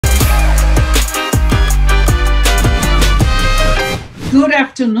Good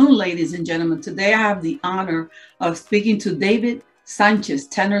afternoon, ladies and gentlemen. Today I have the honor of speaking to David Sanchez,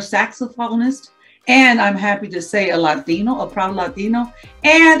 tenor saxophonist, and I'm happy to say a Latino, a proud Latino,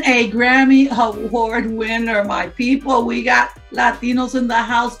 and a Grammy Award winner. My people, we got Latinos in the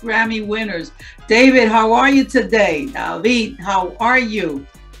house, Grammy winners. David, how are you today? David, how are you?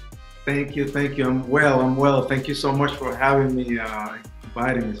 Thank you. I'm well. Thank you so much for having me,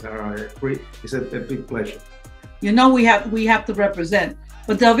 inviting me, Sarah. It's a big pleasure. You know we have to represent.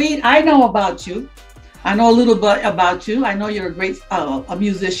 But David, I know about you. I know a little bit about you. I know you're a great a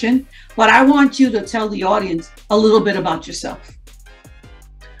musician, but I want you to tell the audience a little bit about yourself.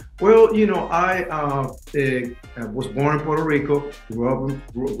 Well, you know, I was born in Puerto Rico, grew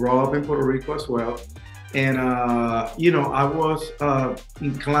up in Puerto Rico as well. And, you know, I was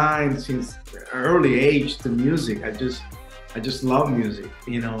inclined since early age to music. I just love music,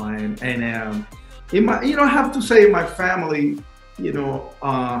 you know, and in my, you know, I have to say my family, you know,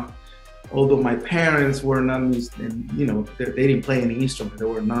 although my parents were not, you know, they didn't play any instrument, they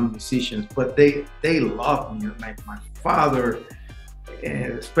were non-musicians, but they loved me. Like my father,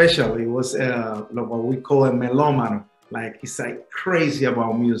 especially, was what we call a melómano. Like he's like crazy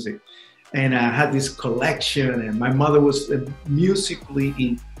about music, and I had this collection. And my mother was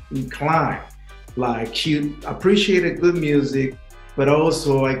musically inclined. Like she appreciated good music. But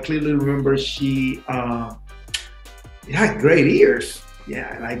also, I clearly remember she had great ears.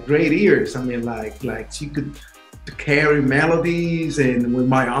 Yeah, like great ears. I mean, like she could carry melodies, and with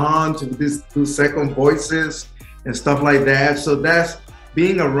my aunt, with these two second voices and stuff like that. So that's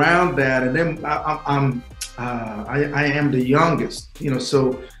being around that. And then I am the youngest, you know.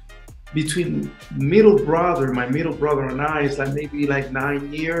 So between my middle brother and I, it's like maybe like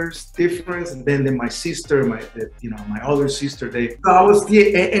 9 years difference, and then my sister, my other sister,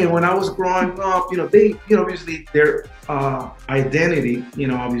 and when I was growing up, you know, they, you know, obviously their identity, you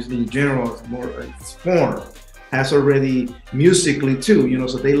know, obviously in general, it's formed, has already musically too, you know,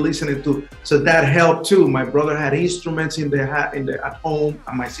 so they listened to, so that helped too. My brother had instruments at home,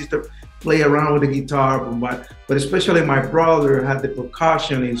 and my sister play around with the guitar, but especially my brother had the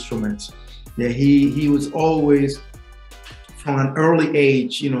percussion instruments. Yeah, he was always, from an early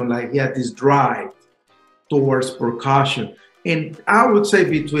age, you know, like he had this drive towards percussion. And I would say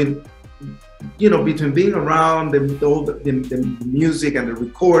between being around the music and the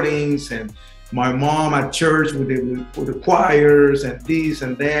recordings, and my mom at church with the choirs and this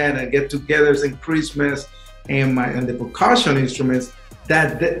and that, and get-togethers and Christmas, and the percussion instruments,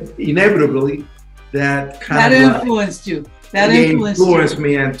 that inevitably that influenced you. That influenced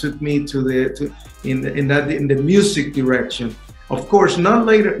me and took me to in the music direction. Of course, not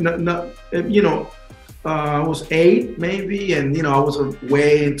later. You know, I was 8 maybe, and you know, I was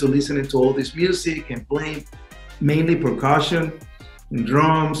way into listening to all this music and playing mainly percussion and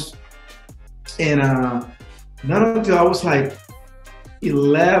drums. And not until I was like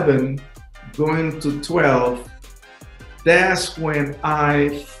 11, going to 12. That's when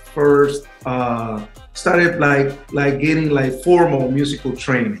I first started like getting like formal musical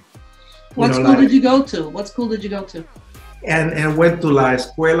training. What school did you go to? What school did you go to? And went to La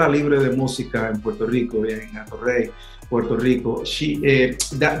Escuela Libre de Música in Puerto Rico, in Atorrey, Puerto Rico.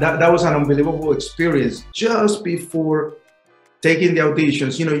 That was an unbelievable experience. Just before taking the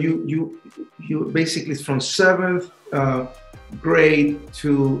auditions, you know, you basically from 7th grade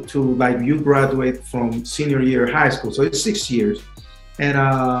to like you graduate from senior year high school, so it's 6 years. And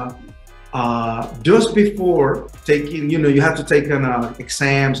just before taking, you know, you have to take an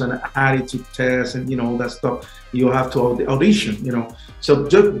exams and attitude tests and, you know, all that stuff. You have to audition, you know. So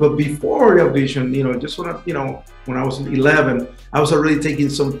but before the audition, you know, just when I was 11, I was already taking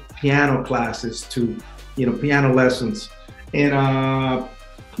some piano classes to, you know, piano lessons. And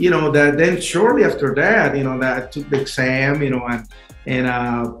you know, that then shortly after that, you know, that I took the exam, you know, and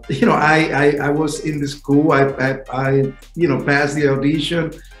you know, I was in the school, I you know, passed the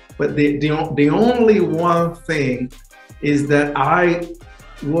audition, but the only one thing is that I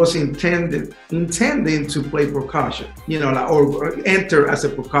was intending to play percussion, you know, or enter as a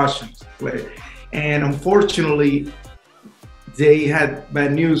percussion player. And unfortunately, they had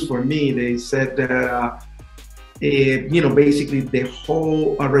bad news for me. They said that you know, basically the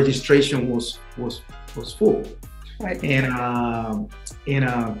whole registration was full, right? And you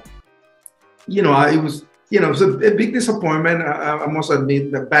know, it was, you know, it was a big disappointment. I must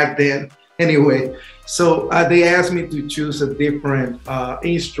admit that back then, anyway. So they asked me to choose a different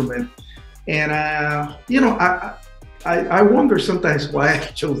instrument, and you know, I wonder sometimes why I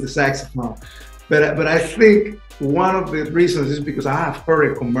chose the saxophone, but I think one of the reasons is because I have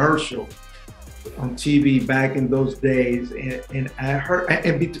heard a commercial on TV back in those days, and I heard,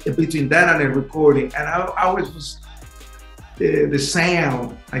 and between that and the recording, and I always was the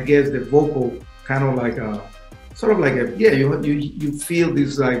sound, I guess, the vocal, kind of like a sort of like a, yeah, you feel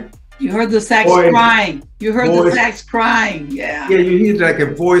this like. You heard the sax crying. You heard the sax crying. Yeah. Yeah, you hear like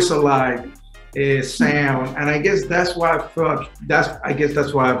a voice-alike sound, and I guess that's why I felt I guess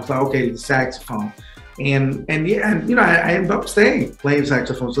that's why I was like, okay, the saxophone, and yeah, and you know, I ended up playing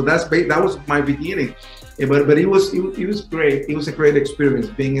saxophone. So that was my beginning. But it was great. It was a great experience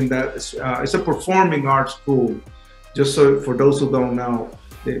being in that. It's a performing arts school. Just so for those who don't know.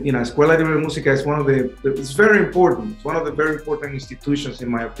 You know, Escuela Libre de Música is it's very important. It's one of the very important institutions, in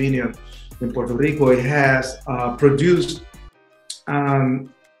my opinion, in Puerto Rico. It has produced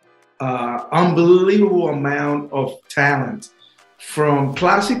unbelievable amount of talent, from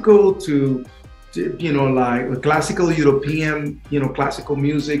classical to you know, like classical European, you know, classical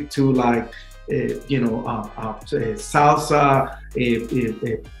music to like, you know, salsa,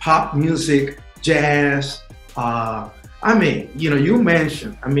 pop music, jazz. I mean, you know, you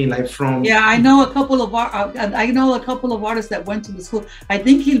mentioned, I mean, like from. Yeah, I know a couple of artists that went to the school. I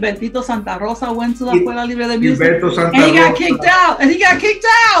think Gilbertito Santa Rosa went to la Escuela Libre de Music, and he got kicked out.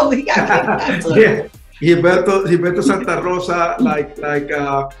 Yeah, Gilberto Santa Rosa, like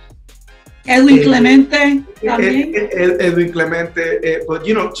Edwin Clemente. Edwin Clemente, but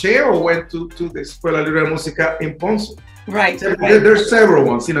you know, Cheo went to the Escuela Libre de Música in Ponce. Right. There's several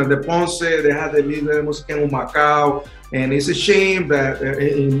ones, you know, the Ponce, they had the Libre de Música in Humacao, and it's a shame that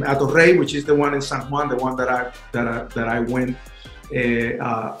in Atorrey, which is the one in San Juan, the one that I went,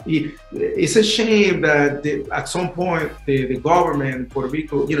 it's a shame that at some point the government in Puerto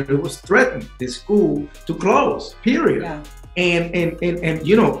Rico, you know, it was threatened the school to close, period. Yeah. And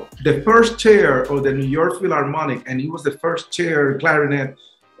you know, the first chair of the New York Philharmonic, and he was the first chair clarinet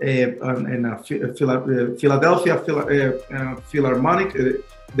in Philadelphia Philharmonic,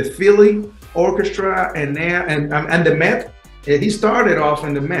 the Philly Orchestra, and the Met. He started off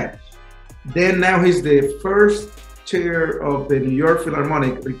in the Met. Then now he's the first chair of the New York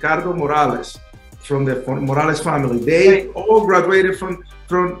Philharmonic, Ricardo Morales, from the Morales family. They all graduated from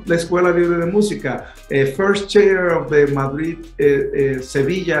La Escuela Libre de Música. First chair of the Madrid,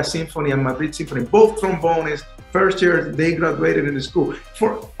 Sevilla Symphony and Madrid Symphony, both trombones. First year they graduated in the school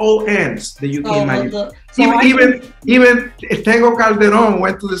for all ends that you can imagine. Even Tego Calderon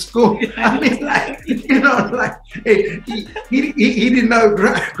went to the school. I mean, like, you know, like he did not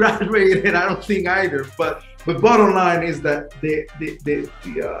graduate, and I don't think either. But bottom line is that the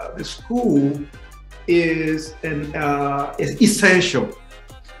school is essential.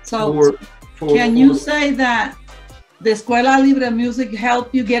 So can you say that the Escuela Libre de Music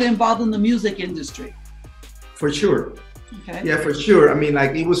helped you get involved in the music industry? For sure. Okay. Yeah, for sure. I mean,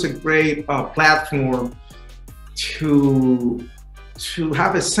 like, it was a great platform to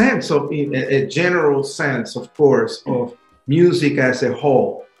have a sense of, a general sense, of course, of music as a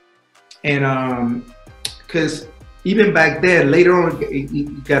whole. And because even back then, later on,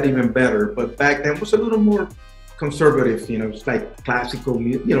 it got even better. But back then, it was a little more conservative. You know, it's like classical,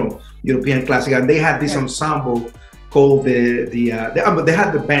 you know, European classical. And they had this ensemble called but they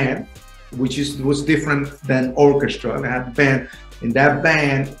had the band, which was different than orchestra. They had the band, and that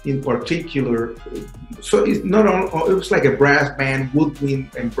band in particular, so it's not only, it was like a brass band,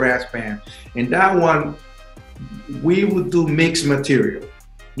 woodwind and brass band. And that one, we would do mixed material,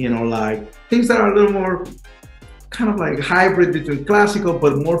 you know, like things that are a little more kind of like hybrid between classical,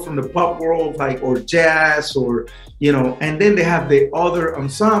 but more from the pop world, like, or jazz, or, you know. And then they have the other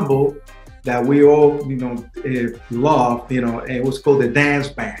ensemble that we all, you know, love, you know, and it was called the dance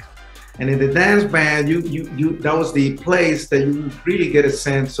band. And in the dance band, that was the place that you really get a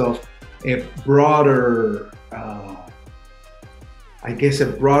sense of a broader, I guess, a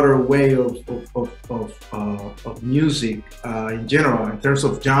broader way of music in general, in terms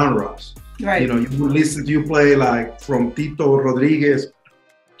of genres. Right. You know, you play like from Tito Rodriguez,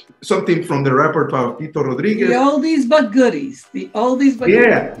 something from the repertoire of Tito Rodriguez. The oldies but goodies. The oldies but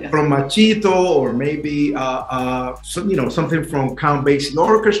goodies. Yeah, from Machito, or maybe you know, something from Count Basie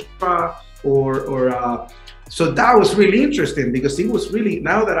Orchestra, or so that was really interesting, because it was really,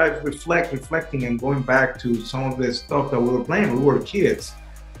 now that I've reflecting and going back to some of the stuff that we were playing when we were kids,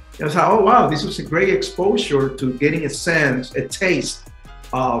 I was like, oh wow, this was a great exposure to getting a sense, a taste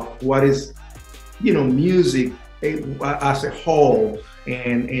of what is, you know, music as a whole,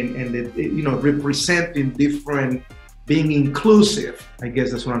 and you know, representing different, being inclusive. I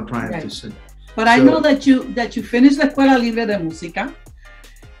guess that's what I'm trying to say. But I know that you finished La Escuela Libre de Música,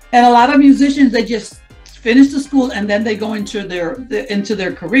 and a lot of musicians, they just finish the school and then they go into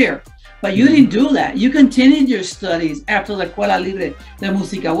their career. But you didn't do that. You continued your studies after la Escuela Libre de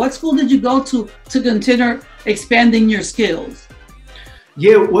Música. What school did you go to continue expanding your skills?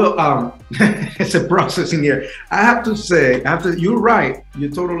 Yeah, well, it's a process in here. I have to say, you're right.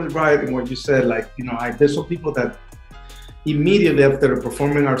 You're totally right in what you said. Like, you know, there's some people that immediately after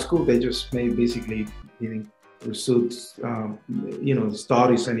performing our school, they just basically didn't pursue, you know,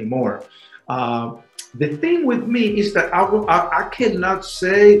 studies anymore. The thing with me is that I cannot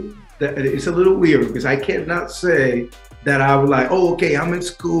say that. It's a little weird because I cannot say that I was like, oh, okay, I'm in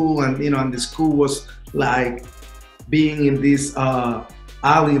school, and you know, and the school was like being in this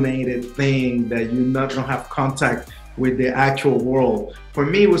alienated thing that you don't have contact with the actual world. For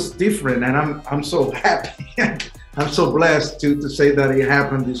me, it was different, and I'm so happy. I'm so blessed to say that it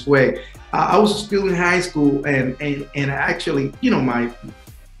happened this way. I was still in high school, and actually, you know, my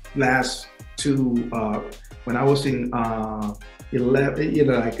last two, when I was in 11, you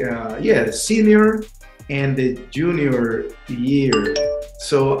know, like yeah, the senior and the junior year.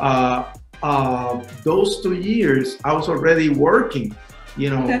 So those 2 years, I was already working. You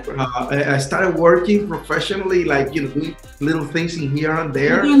know, okay. I started working professionally, like, you know, doing little things in here and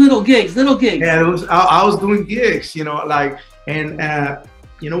there. You're doing little gigs. Yeah, I was doing gigs, you know, like, and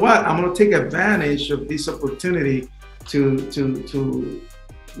you know what? I'm gonna take advantage of this opportunity to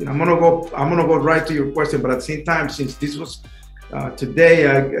you know, I'm gonna go right to your question, but at the same time, since this was today,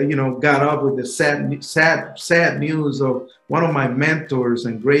 I you know, got up with the sad news of one of my mentors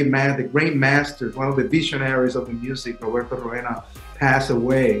and the great masters, one of the visionaries of the music, Roberto Roena, passed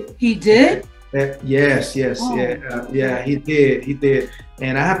away. He did? Yes, oh. Yeah, he did.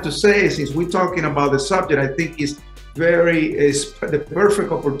 And I have to say, since we're talking about the subject, I think it's the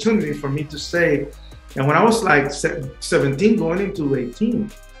perfect opportunity for me to say. And when I was like 17 going into 18,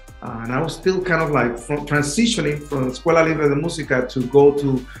 and I was still kind of like transitioning from Escuela Libre de Música to go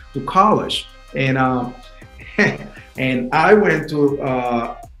to college. And and I went to,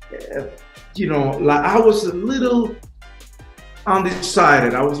 you know, like I was a little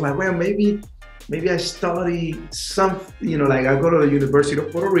undecided. I was like, well, maybe I study some, you know, like I go to the University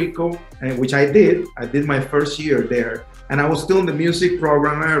of Puerto Rico, and which I did. I did my first year there, and I was still in the music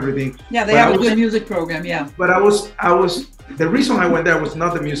program and everything. Yeah, they have a good music program, yeah. But I was the reason I went there was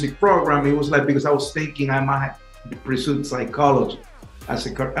not the music program. It was like because I was thinking I might pursue psychology as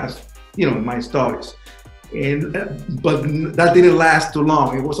you know, in my studies. And but that didn't last too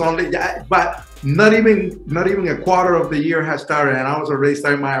long. It was only, but not even a quarter of the year had started, and I was already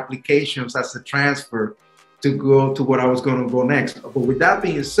starting my applications as a transfer to go to what I was going to go next. But with that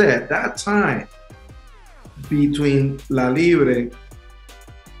being said, that time between La Libre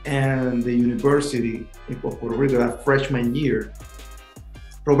and the University of Puerto Rico, that freshman year,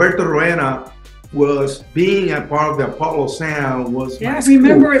 Roberto Roena was being a part of the Apollo Sound. Was I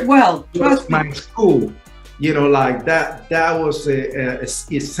remember it well. Was my school. You know, like that was a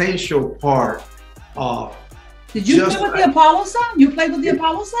essential part of. Did you play with the Apollo Sound? You played with the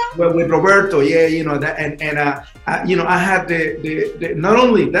Apollo Sound? Well, with Roberto, yeah, you know that, and you know, I had the not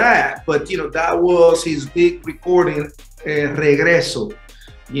only that, but you know, that was his big recording, Regreso.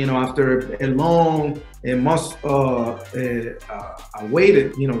 You know, after a long and most awaited,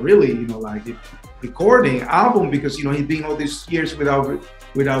 you know, really, you know, like recording album, because you know he'd been all these years without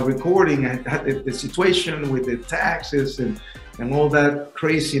recording, and had the situation with the taxes and all that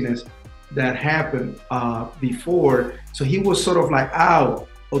craziness that happened before. So he was sort of like out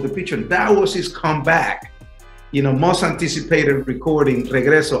of the picture. That was his comeback, you know, most anticipated recording,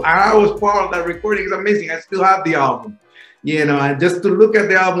 Regreso. I was part of that recording. It's amazing. I still have the album, you know, and just to look at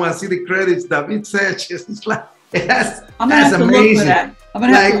the album and see the credits, David Sanchez, it's like, that's amazing. I'm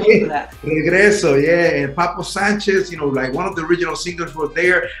gonna have to look for that. Regreso, yeah, and Papo Sanchez, you know, like one of the original singers were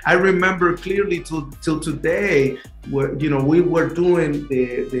there. I remember clearly till today, where, you know, we were doing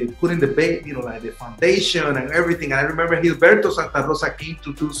the putting the base, you know, like the foundation and everything. And I remember Gilberto Santa Rosa came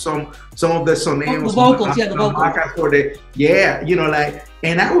to do some of the soneos, the vocals, the vocals. For the, yeah, you know, like,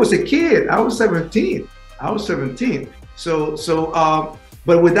 and I was a kid. I was 17. So,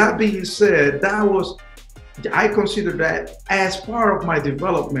 but with that being said, I consider that as part of my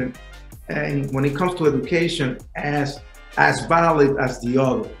development, and when it comes to education, as valid as the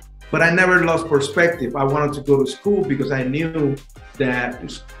other. But I never lost perspective. I wanted to go to school because I knew that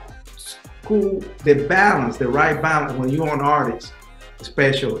school, the right balance, when you're an artist,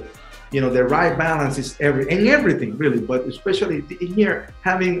 especially, you know, the right balance is everything really, but especially in here,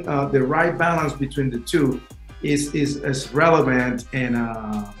 having the right balance between the two is relevant and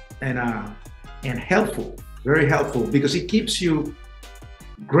helpful, very helpful, because it keeps you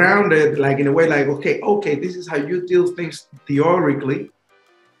grounded, like in a way, like, okay, this is how you deal things theoretically,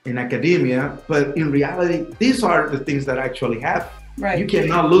 in academia, but in reality, these are the things that actually happen. Right. You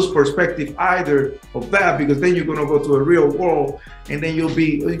cannot lose perspective either of that, because then you're going to go to a real world, and then you'll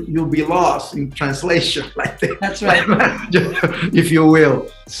be lost in translation, like that. That's right. If you will.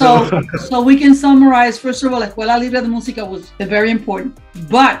 So we can summarize. First of all, La Escuela Libre de Música was very important,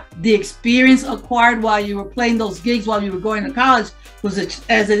 but the experience acquired while you were playing those gigs while you were going to college was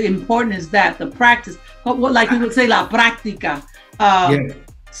as important as that. The practice, what like we would say, la práctica. Yeah.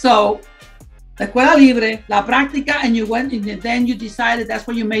 So La Escuela Libre, la práctica, and you went, and then you decided that's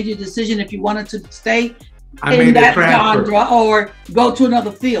where you made your decision if you wanted to stay in that genre or go to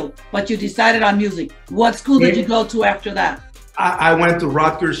another field. But you decided on music. What school did you go to after that? I went to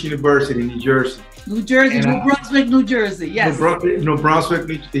Rutgers University in New Jersey. New Brunswick, New Jersey. Yes. New Brunswick.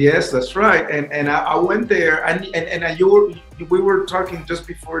 Yes, that's right. And I went there, and we were talking just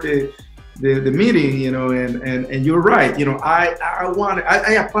before the meeting, you know, and you're right. You know, I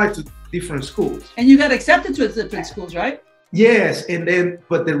applied to different schools. And you got accepted to different schools, right? Yes,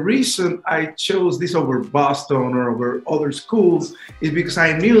 but the reason I chose this over Boston or over other schools is because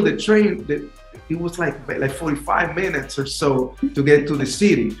I knew the train that it was like 45 minutes or so to get to the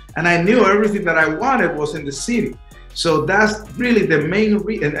city, and I knew everything that I wanted was in the city. So that's really the main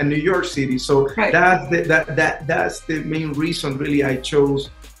reason, and New York City. So right. that's the main reason, really. I chose.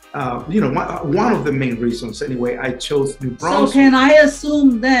 One of the main reasons, anyway, I chose New Brunswick. So can I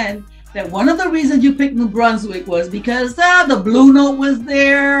assume then that one of the reasons you picked New Brunswick was because the Blue Note was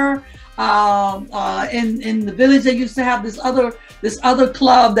there? In the village, they used to have this other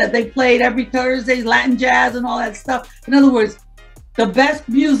club that they played every Thursday, Latin jazz and all that stuff. In other words, the best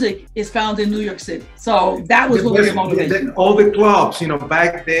music is found in New York City. So that was what your motivation. All the clubs, you know,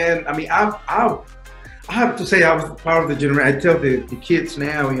 back then. I mean, I have to say I was part of the generation. I tell the kids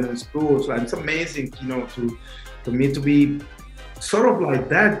now, you know, in school, so it's amazing, you know, for me to be sort of like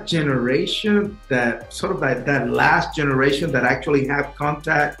that generation, that last generation that actually have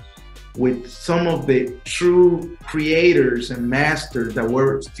contact with some of the true creators and masters that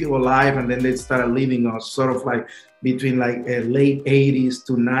were still alive, and then they started leaving us sort of like between like late 80s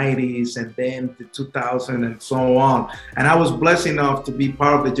to 90s and then to 2000 and so on. And I was blessed enough to be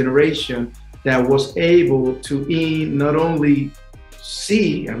part of the generation that was able to not only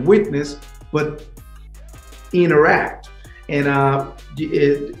see and witness, but interact. And to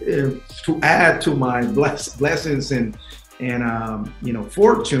add to my blessings and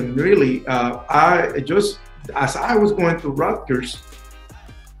fortune, really, as I was going to Rutgers,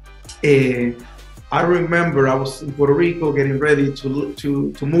 I remember I was in Puerto Rico getting ready to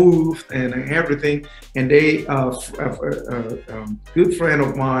move and everything, and a good friend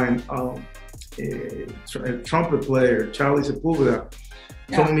of mine, a trumpet player, Charlie Sepulveda,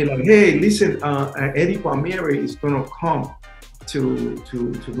 told me like, hey, listen, Eddie Palmieri is gonna come to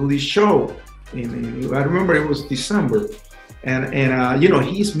do this show. And I remember it was December, and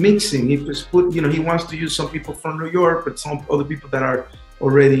he's mixing. He wants to use some people from New York, but some other people that are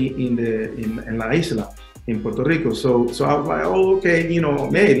already in La Isla, in Puerto Rico. So I was like, oh, okay,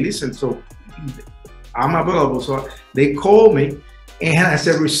 hey, listen, so I'm available. So they called me, and as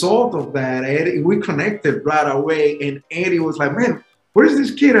a result of that, Eddie, we connected right away. And Eddie was like, man, where's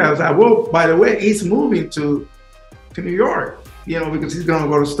this kid? I was like, well, by the way, he's moving to New York, because he's gonna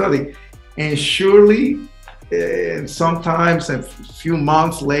go to study. And surely, sometimes a few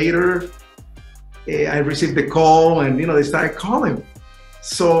months later, I received the call, and they started calling.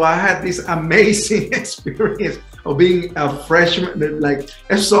 So I had this amazing experience of being a freshman, like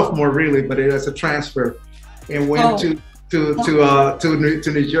a sophomore, really, but it was a transfer, and went to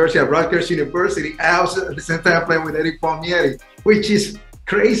New Jersey at Rutgers University. I was at the same time playing with Eddie Palmieri, which is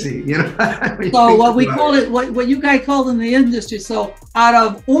crazy, I mean, so what we call it, what you guys call in the industry. So out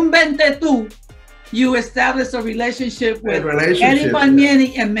of un 22, you established a relationship with Eddie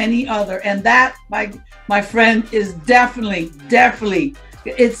Palmieri and many other, and that, my friend, is definitely,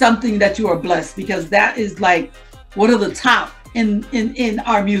 it's something that you are blessed, because that is like one of the top in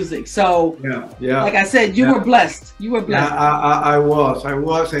our music. So yeah, like I said, you were blessed. You were blessed. I was,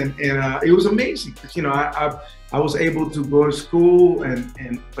 and it was amazing because I was able to go to school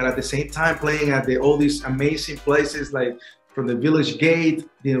but at the same time playing at all these amazing places, like from the Village Gate,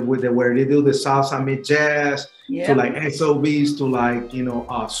 where they do the salsa mid jazz, to like SOBs, to like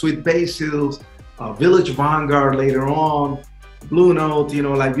Sweet Basil's, Village Vanguard later on, Blue Note.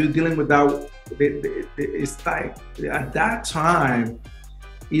 Like you're dealing with that. It's like at that time,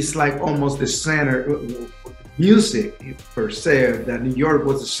 it's like almost the center. Music per se, that New York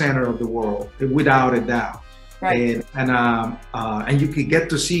was the center of the world, without a doubt. Right. And you could get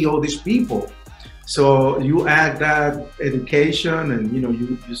to see all these people. So you add that education, and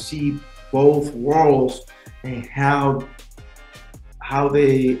you see both worlds and how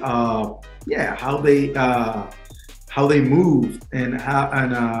they how they move, and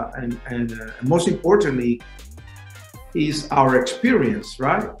most importantly is our experience,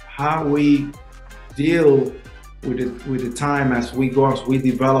 right? How we deal with the time as we go, as we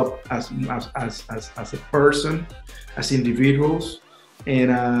develop as a person, as individuals,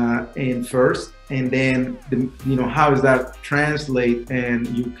 and first, and then how does that translate, and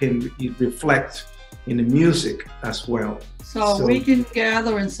it reflects in the music as well. So we can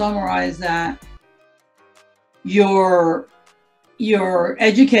gather and summarize that your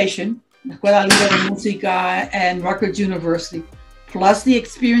education, Escuela Libre de Música and Rutgers University, plus the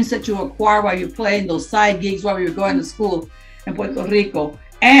experience that you acquire while you're playing those side gigs while you're going to school in Puerto Rico,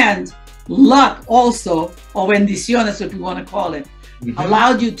 and luck also, or bendiciones if you want to call it,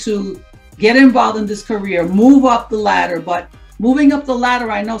 allowed you to get involved in this career, move up the ladder. But moving up the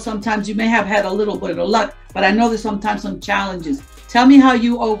ladder, I know sometimes you may have had a little bit of luck, but I know there's sometimes some challenges. Tell me how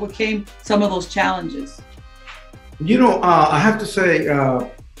you overcame some of those challenges. I have to say,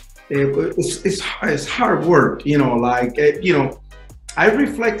 it's hard work. I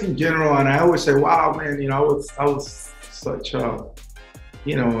reflect in general, and I always say, "Wow, man! I was such a,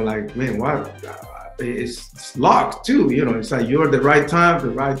 man, what? It's luck too. It's like you're at the right time, the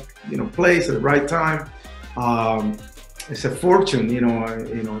right place at the right time. It's a fortune,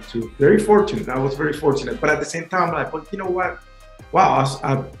 very fortunate. I was very fortunate, but at the same time, like, but you know what? Wow,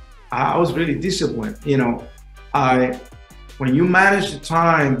 I was really disciplined. When you manage the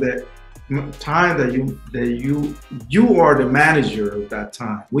time that you are the manager of that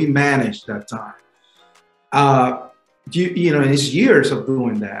time. We manage that time. It's years of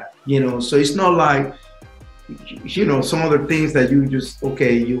doing that. So it's not like some other things that you just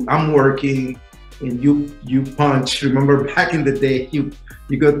I'm working and you punch. Remember back in the day, you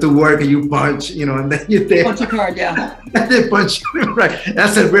go to work and you punch, and then you punch a card, yeah. And they punch, right?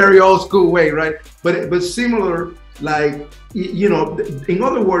 That's a very old school way, right? But similar, like in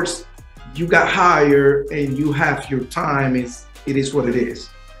other words, you got hired and you have your time. It is what it is.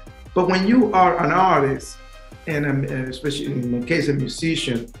 But when you are an artist, and especially in my case, a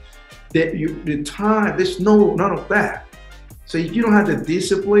musician, the time, there's none of that. So if you don't have the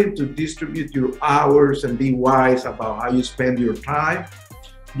discipline to distribute your hours and be wise about how you spend your time,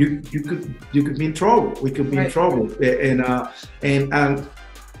 you could be in trouble. We could be in trouble.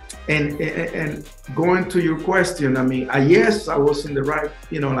 And going to your question, I mean, yes, I was in the right,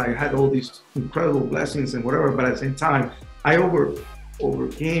 I had all these incredible blessings and whatever, but at the same time, I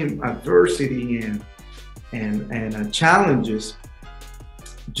overcame adversity and challenges,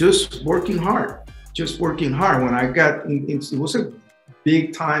 just working hard. When I got it was a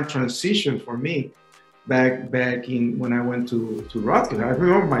big time transition for me back when I went to Rutgers. I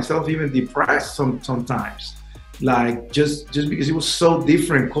remember myself even depressed sometimes. Like just because it was so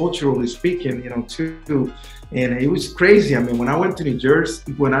different culturally speaking, too, and it was crazy. I mean, when I went to New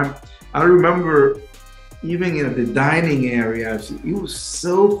Jersey, I remember even in the dining areas, it was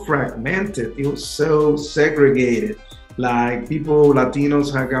so fragmented, it was so segregated. Like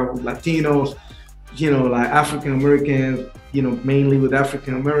Latinos hang out with Latinos, like African Americans, mainly with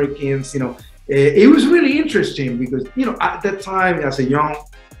African Americans. It was really interesting because at that time as a young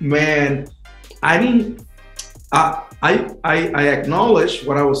man, I acknowledged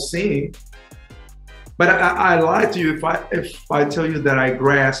what I was seeing, but I lied to you if I tell you that I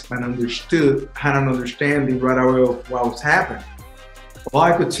grasped and had an understanding right away of what was happening. All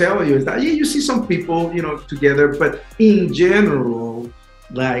I could tell you is that you see some people, together, but in general,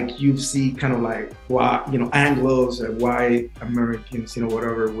 like you see kind of like Anglos and white Americans,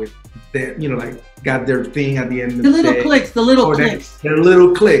 whatever, with their, like got their thing at the end of the day. The little cliques. Their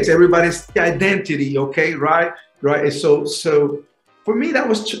little cliques. Everybody's identity, okay, right? So for me that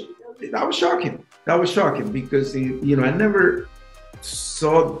was shocking. That was shocking because I never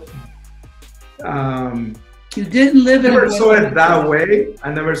saw. You didn't live in. I never saw it that way.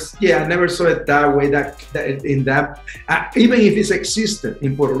 I never saw it that way. Even if it's existed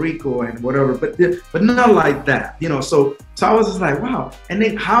in Puerto Rico and whatever, but not like that. So I was just like, wow. And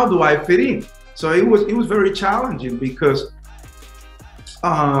then how do I fit in? So it was very challenging because,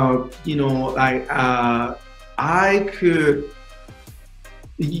 I could.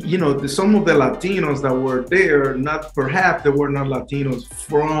 Some of the Latinos that were there, they were not Latinos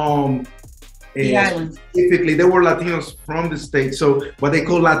from the island. Specifically, they were Latinos from the States. So what they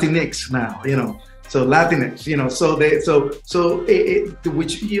call Latinx now, so Latinx,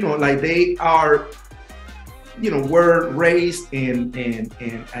 which, like they are, were raised and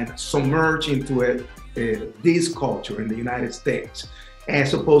submerged into this culture in the United States,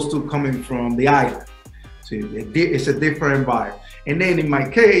 as opposed to coming from the island. So it's a different vibe. And then in my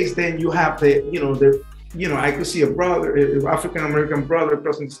case, then you have I could see a brother, an African American brother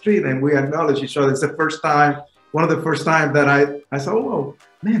crossing the street, and we acknowledge each other. It's the first time, one of the first times that I said, oh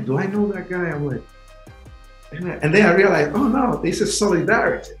man, do I know that guy? I'm like, and then I realized, oh no, this is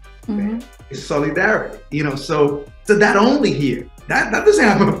solidarity. Mm-hmm. It's solidarity, so that only here. That doesn't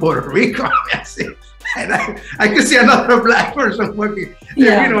happen in Puerto Rico. And I could see another black person working.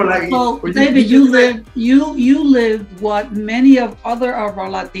 Yeah. So David, you lived what many of our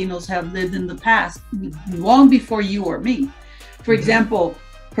Latinos have lived in the past, long before you or me. For example,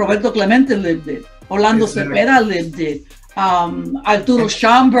 Roberto Clemente lived it. Orlando Cepeda lived it. Arturo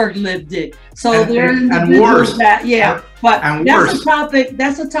Schomburg lived it. So there are worse. But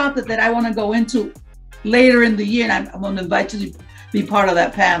that's a topic that I want to go into later in the year, and I'm going to invite you to be part of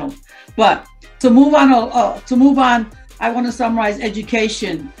that panel. But to move on, I want to summarize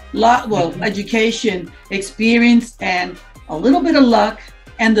education. Education, experience, and a little bit of luck,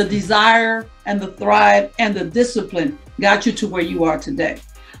 and the desire, and the thrive, and the discipline got you to where you are today.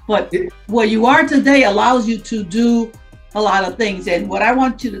 But where you are today allows you to do a lot of things. And what I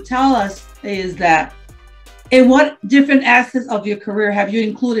want you to tell us is that in what different aspects of your career have you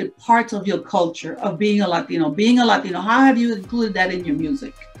included parts of your culture of being a Latino? Being a Latino, how have you included that in your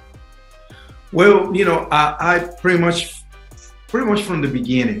music? Well, I pretty much from the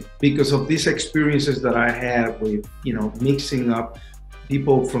beginning, because of these experiences that I had with, mixing up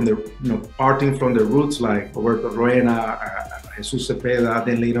people from the, parting from the roots, like Roberto Roena, Jesus Cepeda,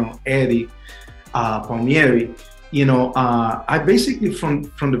 then later on Eddie Palmieri. I basically from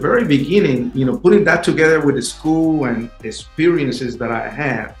the very beginning, putting that together with the school and experiences that I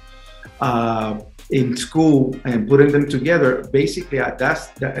had in school and putting them together, basically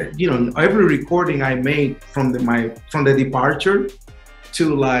every recording I made from the departure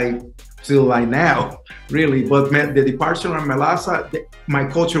to like now, really. But the departure on Melasa, my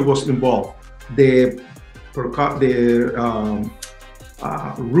culture was involved. The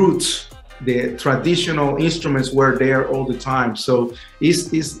roots, the traditional instruments were there all the time. So it's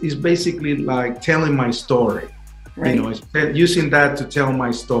basically like telling my story. Right. It's using that to tell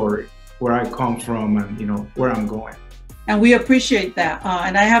my story, where I come from and where I'm going. And we appreciate that.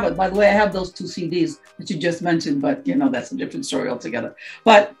 And I have it, by the way, I have those 2 CDs that you just mentioned, but that's a different story altogether.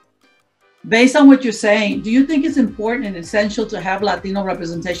 But based on what you're saying, do you think it's important and essential to have Latino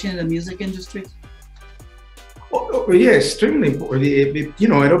representation in the music industry? Oh, yeah, extremely important.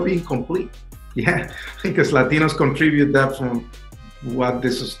 It'll be incomplete. Yeah, because Latinos contribute that from what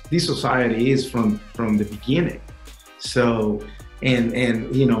this society is from the beginning. So, and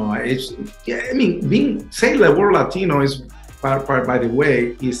it's, yeah, I mean, saying the word Latino is, by the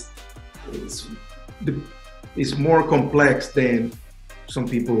way, is more complex than some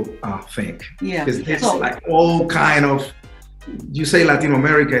people think. Yeah, because there's like all kind of. You say Latino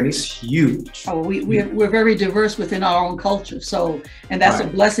America, and it's huge. Oh, we're very diverse within our own culture. So, and that's right.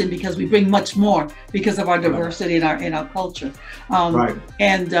 A blessing, because we bring much more because of our diversity in our culture. Right.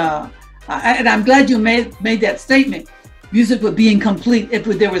 And I'm glad you made that statement. Music would be incomplete if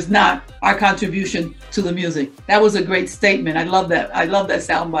there was not our contribution to the music. That was a great statement. I love that. I love that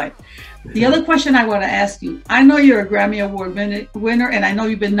soundbite. The other question I want to ask you, I know you're a Grammy Award winner, and I know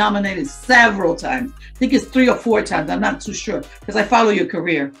you've been nominated several times. I think it's 3 or 4 times. I'm not too sure because I follow your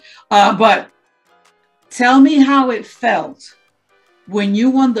career. But tell me how it felt when you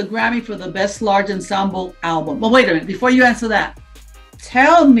won the Grammy for the Best Large Ensemble Album. Well, wait a minute. Before you answer that,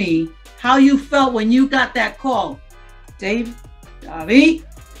 tell me how you felt when you got that call. David,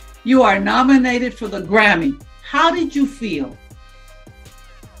 you are nominated for the Grammy. How did you feel?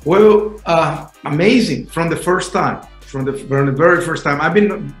 Well, amazing from the first time, from the very first time. I've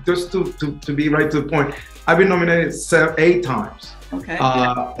been, just to be right to the point, I've been nominated 8 times. Okay.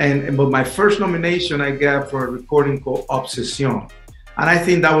 But my first nomination I got for a recording called Obsession. And I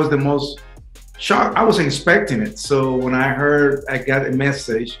think that was the most shock. I wasn't expecting it. So when I heard I got a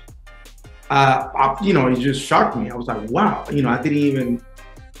message, it just shocked me. I was like, wow, I didn't even,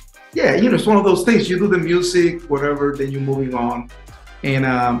 it's one of those things. You do the music, whatever, then you're moving on. And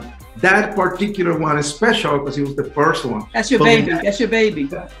that particular one is special because it was the first one. That's your baby. That's your baby.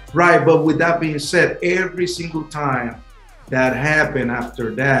 Right. But with that being said, every single time that happened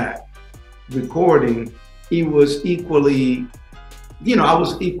after that recording, it was equally, I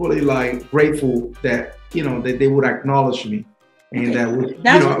was equally like grateful that, that they would acknowledge me. And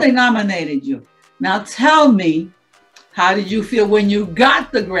that's what they nominated you. Now tell me, how did you feel when you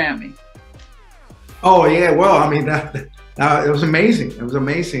got the Grammy? Oh yeah, well, I mean that it was amazing. It was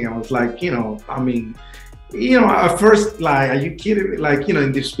amazing. I was like, I mean, at first, like, are you kidding me? Like,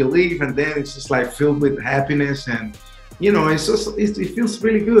 in disbelief, and then it's just like filled with happiness, and it's just it feels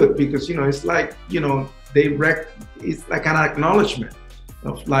really good because it's like it's like an acknowledgement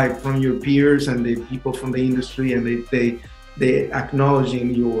of like from your peers and the people from the industry, and they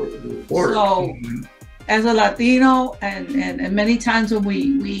acknowledging your work. So, as a Latino, and many times when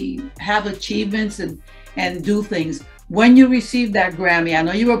we have achievements and do things, when you received that Grammy, I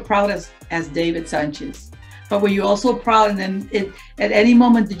know you were proud as David Sanchez, but were you also proud? And then at any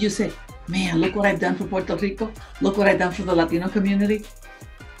moment did you say, man, look what I've done for Puerto Rico, look what I've done for the Latino community?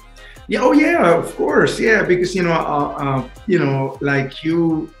 Yeah, oh yeah, of course, yeah, because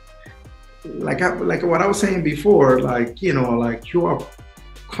like what I was saying before, like like you have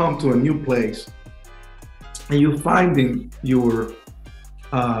come to a new place and you're finding your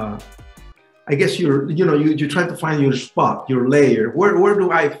I guess you're trying to find your spot, your layer. Where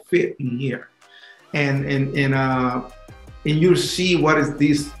do I fit in here? And you see what is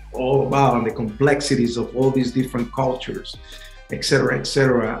this all about, and the complexities of all these different cultures, et cetera, et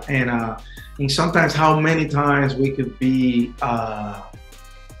cetera. And sometimes how many times we could be I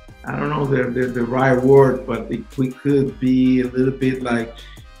don't know the right word, but we could be a little bit like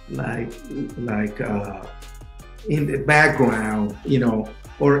in the background,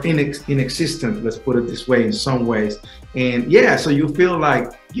 or inexistent, let's put it this way, in some ways. And yeah, so you feel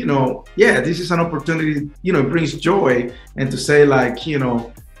like, yeah, this is an opportunity, it brings joy, and to say like,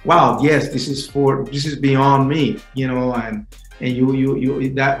 wow, yes, this is beyond me, and you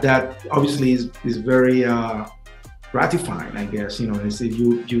that obviously is very gratifying, I guess, it's,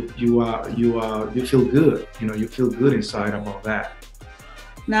 you feel good, you feel good inside about that.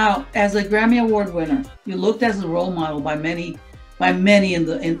 Now, as a Grammy Award winner, you looked as a role model by many in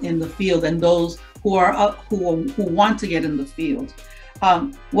the field, and those who want to get in the field.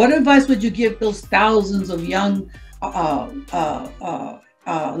 What advice would you give those thousands of young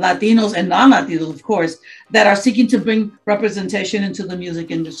Latinos and non-Latinos, of course, that are seeking to bring representation into the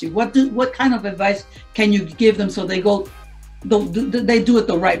music industry? What kind of advice can you give them so they do it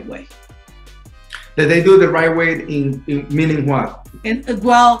the right way? That they do it the right way in meaning what?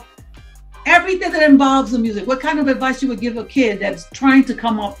 Well, everything that involves the music. What kind of advice you would give a kid that's trying to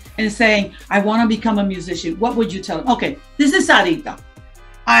come up and saying, I want to become a musician? What would you tell them? Okay, this is Sarita.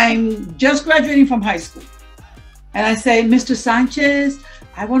 I'm just graduating from high school. And I say, Mr. Sanchez,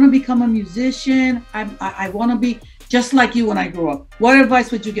 I want to become a musician. I want to be just like you when I grow up. What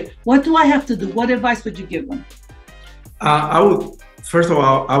advice would you give? What do I have to do? What advice would you give them? I would, first of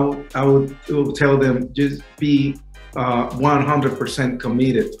all, I would tell them, just be 100%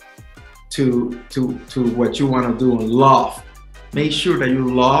 committed to what you want to do, and love. Make sure that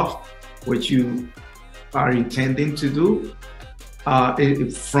you love what you are intending to do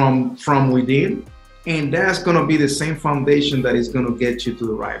from within. And that's going to be the same foundation that is going to get you to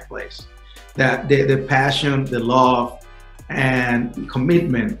the right place. That the passion, the love, and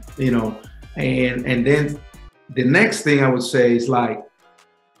commitment, and then the next thing I would say is like,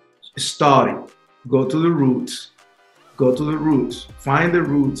 study, go to the roots, find the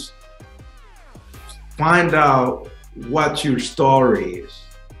roots, find out what your story is.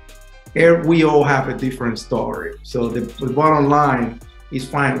 We all have a different story. So the bottom line is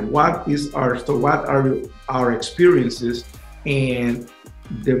find what is our story, what are our experiences, and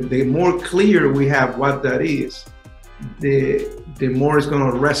the more clear we have what that is, the more it's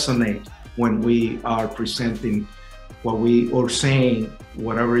going to resonate when we are presenting or saying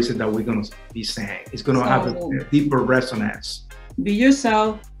whatever is it that we're going to be saying. It's going to have a deeper resonance. Be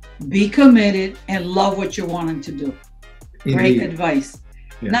yourself, be committed, and love what you're wanting to do. Indeed. Great advice.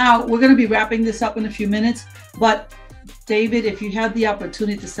 Yeah. Now, we're going to be wrapping this up in a few minutes, but David, if you had the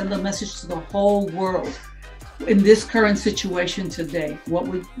opportunity to send a message to the whole world in this current situation today, what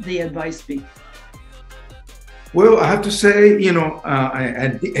would the advice be? Well, I have to say,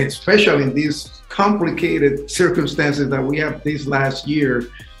 especially in these complicated circumstances that we have this last year,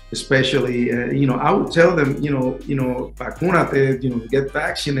 especially, I would tell them, vacúnate, get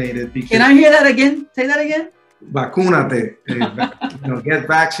vaccinated. Because, can I hear that again? Say that again. Vacúnate, get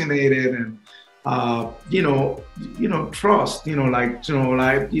vaccinated, and trust,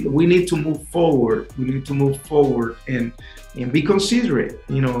 we need to move forward. We need to move forward and be considerate.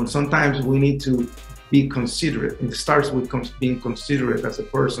 Sometimes we need to be considerate. It starts with being considerate as a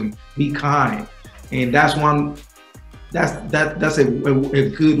person. Be kind, and that's a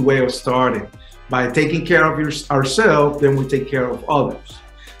good way of starting. By taking care of ourselves, then we take care of others.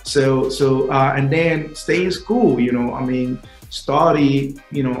 So and then stay in school. Study.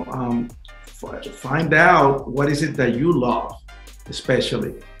 find out what is it that you love,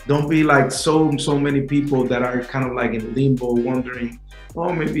 especially. Don't be like so many people that are kind of like in limbo, wondering,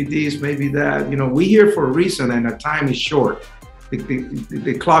 oh, maybe this, maybe that. You know, we're here for a reason, and our time is short.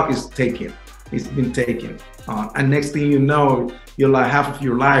 The clock is taken. It's been taken, and next thing you know, you're like half of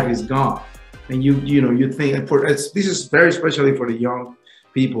your life is gone, and you think this is very especially for the young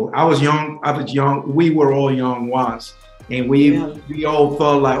people. I was young. We were all young once, and we all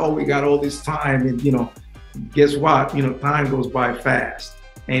thought like, oh, we got all this time, and guess what? Time goes by fast.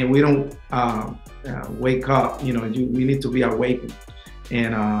 And we don't wake up. We need to be awakened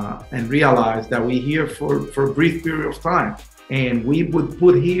and realize that we're here for a brief period of time, and we would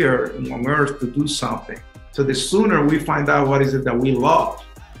put here on earth to do something. So the sooner we find out what is it that we love,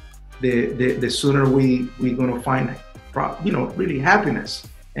 the sooner we're gonna find really happiness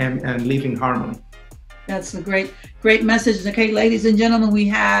and live in harmony. That's a great message. Okay, ladies and gentlemen, we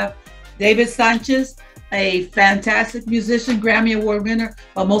have David Sanchez, a fantastic musician, Grammy Award winner,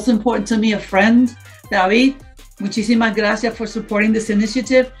 but most important to me, a friend. David, muchísimas gracias for supporting this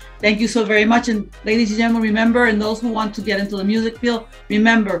initiative. Thank you so very much. And ladies and gentlemen, remember, and those who want to get into the music field,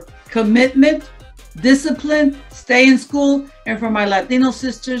 remember, commitment, discipline, stay in school. And for my Latino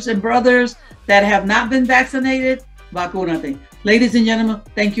sisters and brothers that have not been vaccinated, vacúnate. Ladies and gentlemen,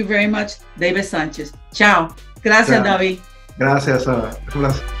 thank you very much. David Sanchez. Ciao. Gracias, David. Gracias.